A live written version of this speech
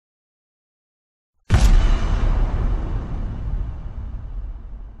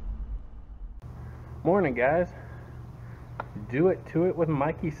Morning, guys. Do it to it with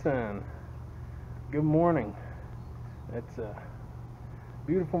Mikey's son. Good morning. It's a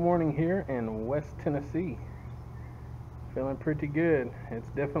beautiful morning here in West Tennessee. Feeling pretty good. It's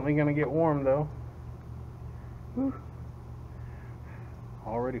definitely going to get warm though. Whew.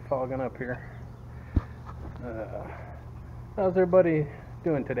 Already fogging up here. How's everybody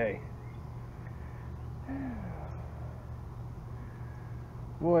doing today?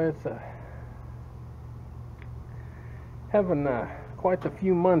 Boy, it's having quite a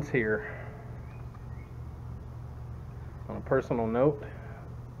few months here. On a personal note,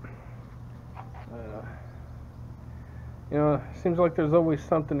 it seems like there's always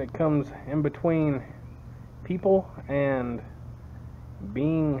something that comes in between people and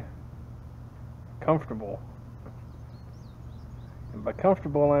being comfortable. And by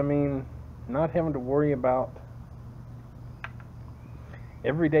comfortable, I mean not having to worry about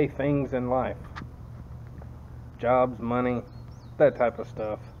everyday things in life. Jobs, money, that type of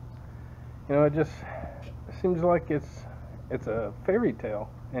stuff. It just seems like it's a fairy tale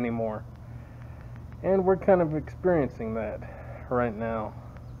anymore. And we're kind of experiencing that right now.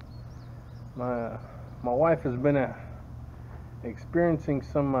 My wife has been experiencing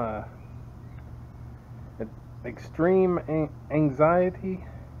some extreme anxiety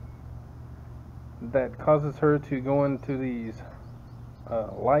that causes her to go into these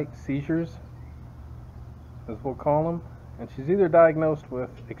light seizures, as we'll call them. And she's either diagnosed with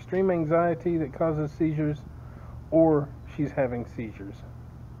extreme anxiety that causes seizures, or she's having seizures.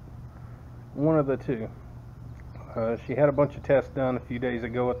 One of the two. She had a bunch of tests done a few days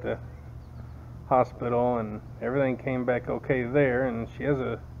ago at the hospital, and everything came back okay there. And she has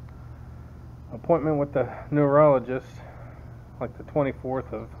a appointment with the neurologist, like the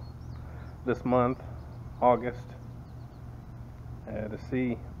 24th of this month, August, to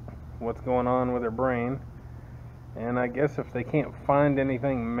see what's going on with her brain. And I guess if they can't find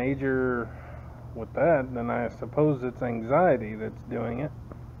anything major with that, then I suppose it's anxiety that's doing it.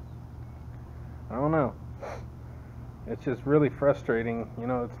 I don't know. It's just really frustrating.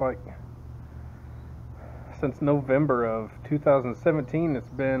 It's like since November of 2017, it's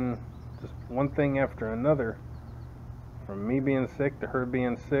been just one thing after another. From me being sick to her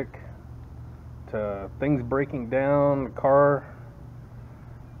being sick to things breaking down, the car,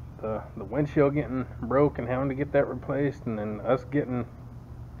 the windshield getting broke and having to get that replaced, and then us hitting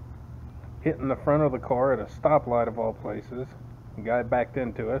the front of the car at a stoplight of all places. The guy backed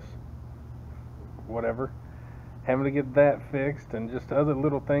into us. Whatever. Having to get that fixed, and just other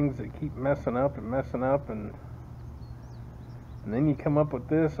little things that keep messing up, and then you come up with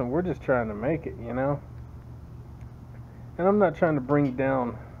this, and we're just trying to make it, And I'm not trying to bring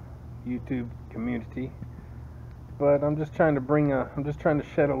down YouTube community, but I'm just trying to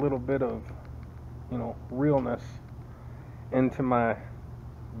shed a little bit of, realness into my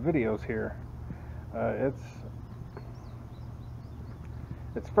videos here.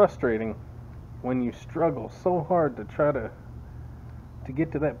 It's frustrating when you struggle so hard to try to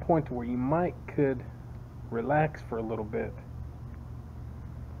get to that point where you could relax for a little bit,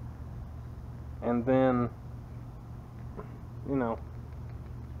 and then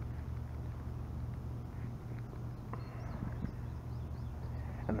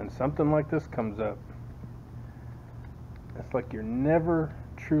and then something like this comes up. It's like you're never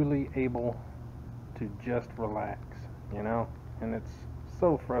truly able to just relax, and it's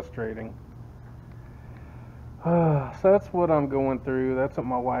so frustrating. So that's what I'm going through. That's what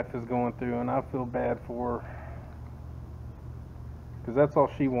my wife is going through, and I feel bad for her, because that's all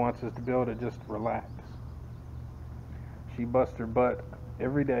she wants, is to be able to just relax. She busts her butt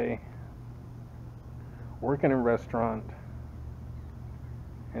every day working in a restaurant,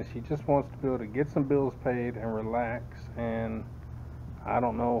 and she just wants to be able to get some bills paid and relax. And I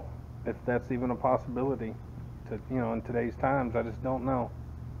don't know if that's even a possibility in today's times. I just don't know.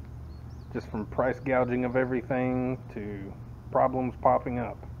 Just from price gouging of everything to problems popping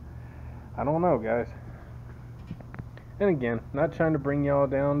up. I don't know, guys. And again, not trying to bring y'all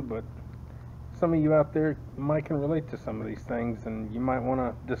down, but some of you out there might can relate to some of these things, and you might want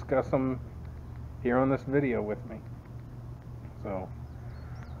to discuss them here on this video with me. So,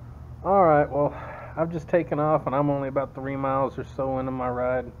 alright, well, I've just taken off, and I'm only about 3 miles or so into my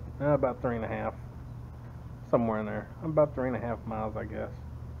ride. About 3.5. Somewhere in there. I'm about 3.5 miles, I guess.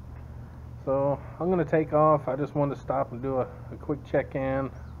 So I'm going to take off. I just wanted to stop and do a quick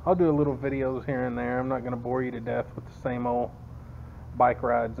check-in. I'll do a little videos here and there. I'm not going to bore you to death with the same old bike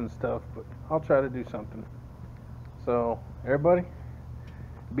rides and stuff, but I'll try to do something. So everybody,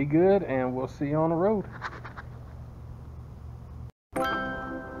 be good, and we'll see you on the road.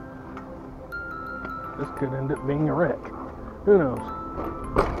 could end up being a wreck. Who knows?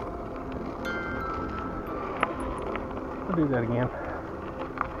 I'll do that again.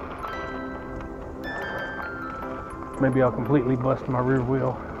 Maybe I'll completely bust my rear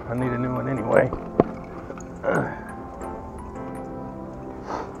wheel. I need a new one anyway.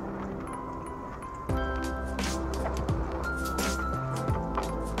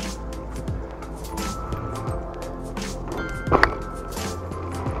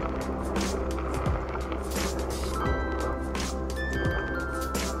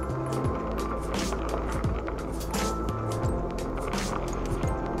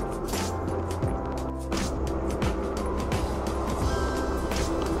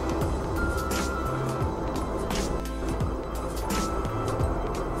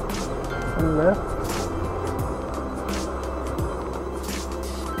 Left.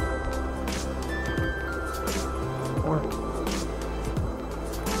 More.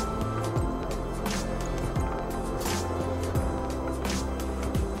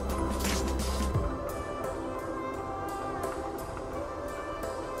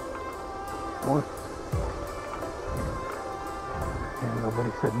 More. And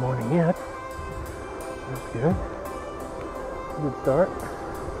nobody said morning yet. That's good. Good start.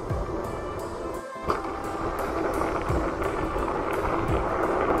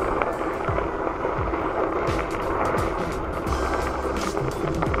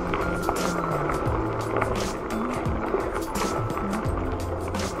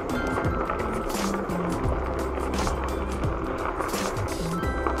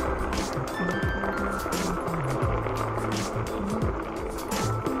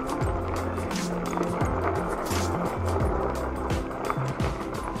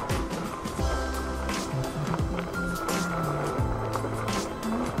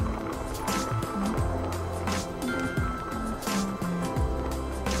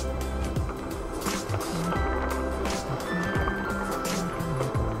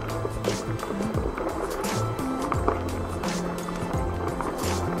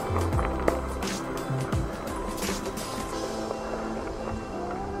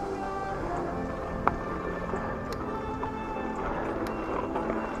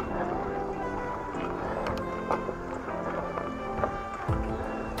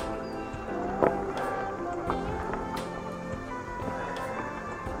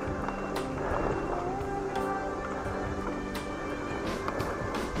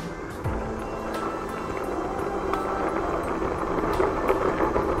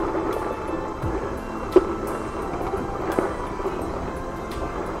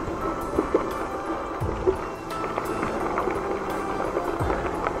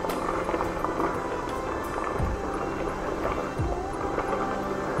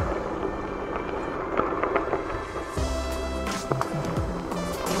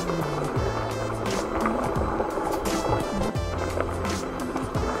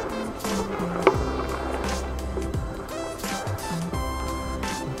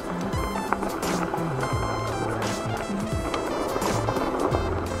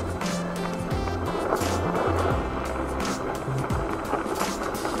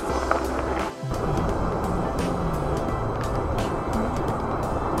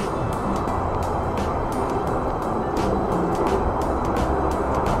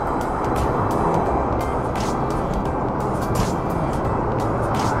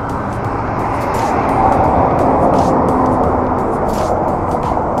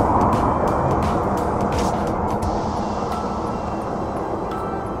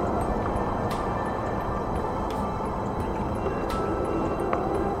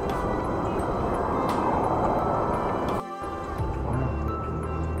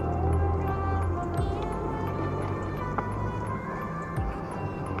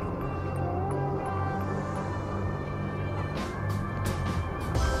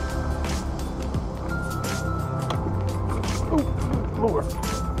 Lord.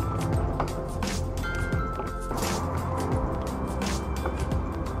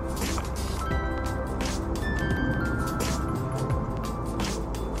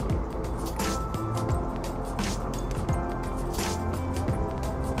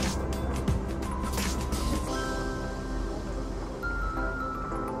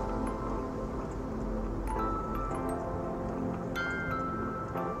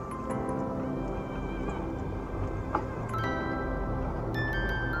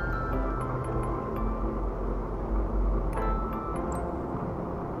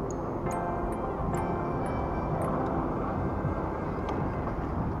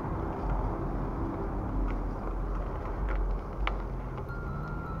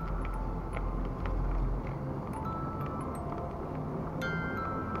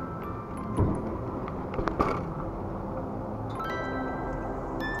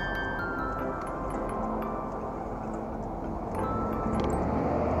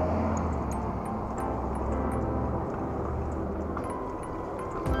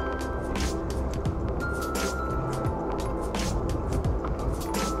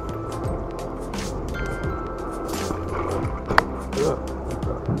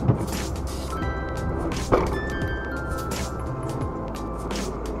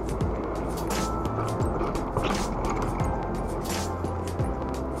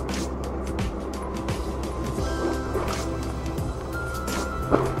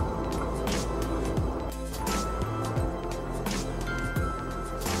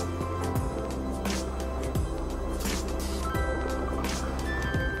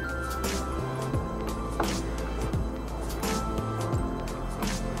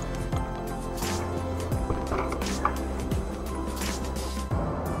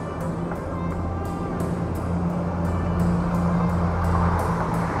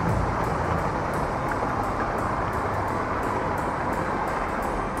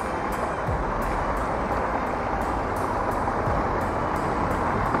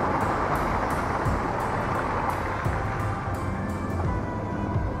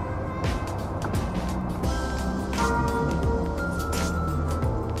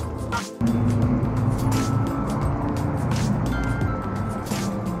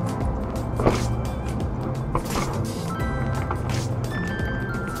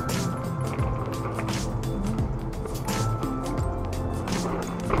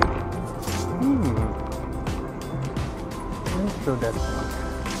 throw that thing.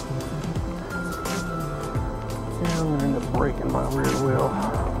 And I'm gonna end up breaking my rear wheel.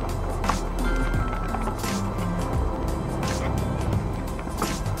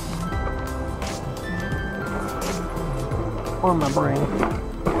 Or my brain.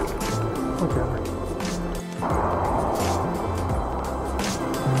 Whichever.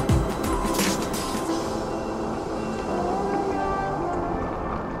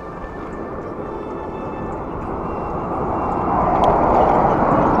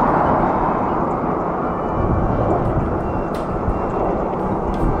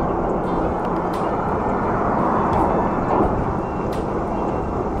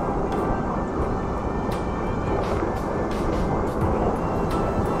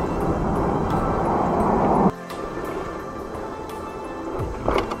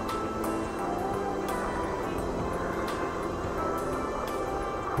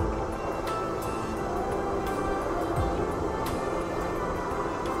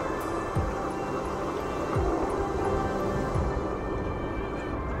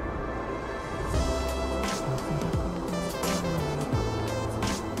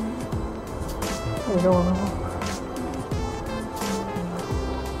 What's going on?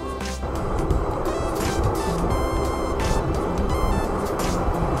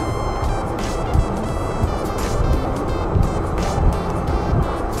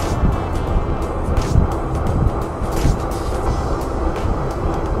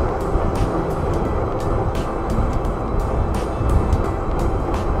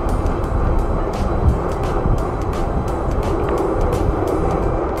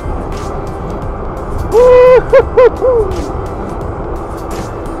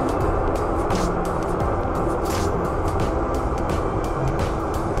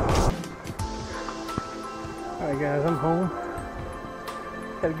 Alright guys, I'm home.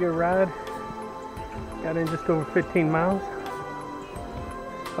 Had a good ride. Got in just over 15 miles.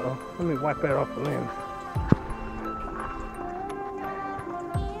 Uh-oh, let me wipe that off the lens.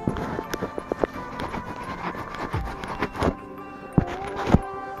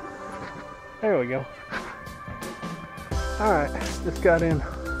 There we go. Alright, just got in.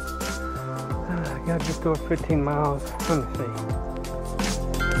 Got just over 15 miles. Let me see.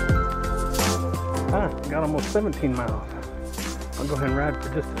 Got almost 17 miles. I'll go ahead and ride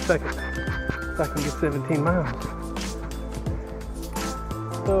for just a second so I can get 17 miles.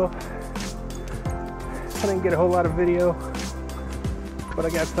 So, I didn't get a whole lot of video, but I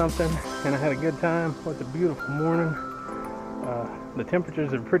got something, and I had a good time. It was a beautiful morning. The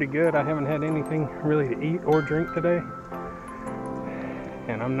temperatures are pretty good. I haven't had anything really to eat or drink today,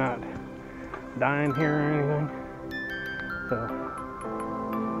 and I'm not dying here or anything. So,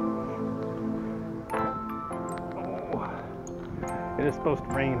 it is supposed to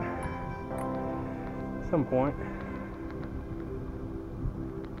rain at some point,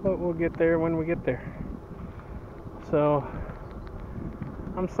 but we'll get there when we get there. So,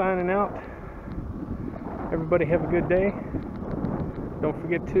 I'm signing out. Everybody have a good day. Don't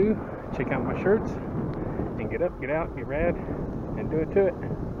forget to check out my shirts and get up, get out, get rad, and do it to it.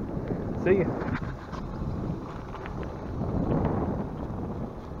 See ya.